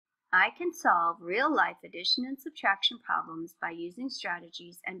I can solve real-life addition and subtraction problems by using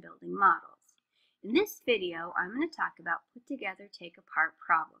strategies and building models. In this video, I'm going to talk about put-together, take-apart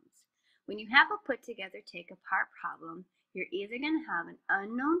problems. When you have a put-together, take-apart problem, you're either going to have an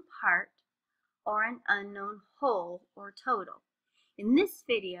unknown part or an unknown whole or total. In this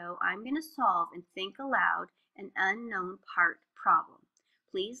video, I'm going to solve and think aloud an unknown part problem.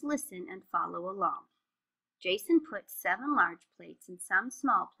 Please listen and follow along. Jason put 7 large plates and some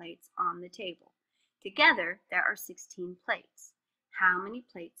small plates on the table. Together, there are 16 plates. How many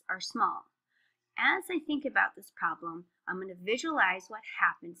plates are small? As I think about this problem, I'm going to visualize what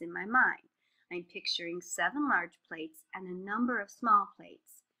happens in my mind. I'm picturing 7 large plates and a number of small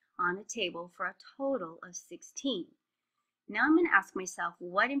plates on a table for a total of 16. Now I'm going to ask myself,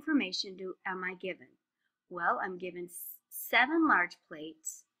 what information am I given? Well, I'm given 7 large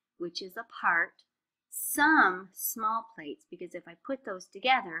plates, which is a part, some small plates, because if I put those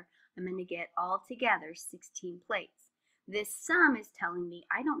together, I'm going to get all together 16 plates. This sum is telling me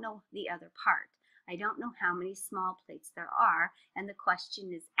I don't know the other part. I don't know how many small plates there are, and the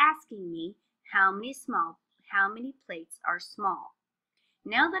question is asking me how many plates are small.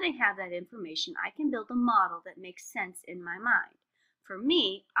 Now that I have that information, I can build a model that makes sense in my mind. For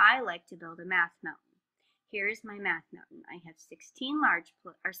me, I like to build a math mountain. Here is my math mountain. I have 16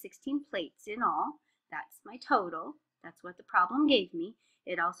 plates in all. That's my total. That's what the problem gave me.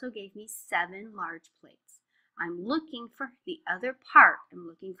 It also gave me 7 large plates. I'm looking for the other part. I'm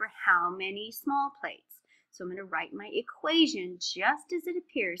looking for how many small plates. So I'm going to write my equation just as it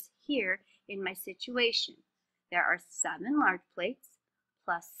appears here in my situation. There are 7 large plates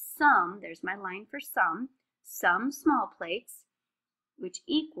plus some, there's my line for some small plates, which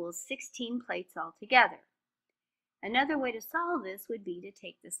equals 16 plates altogether. Another way to solve this would be to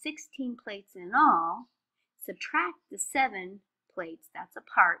take the 16 plates in all, subtract the 7 plates, that's a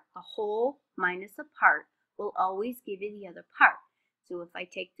part. The whole minus a part will always give you the other part. So if I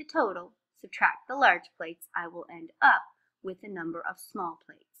take the total, subtract the large plates, I will end up with the number of small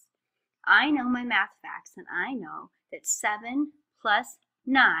plates. I know my math facts, and I know that 7 plus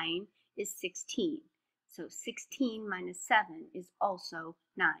 9 is 16. So 16 minus 7 is also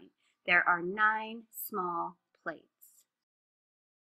 9. There are 9 small plates.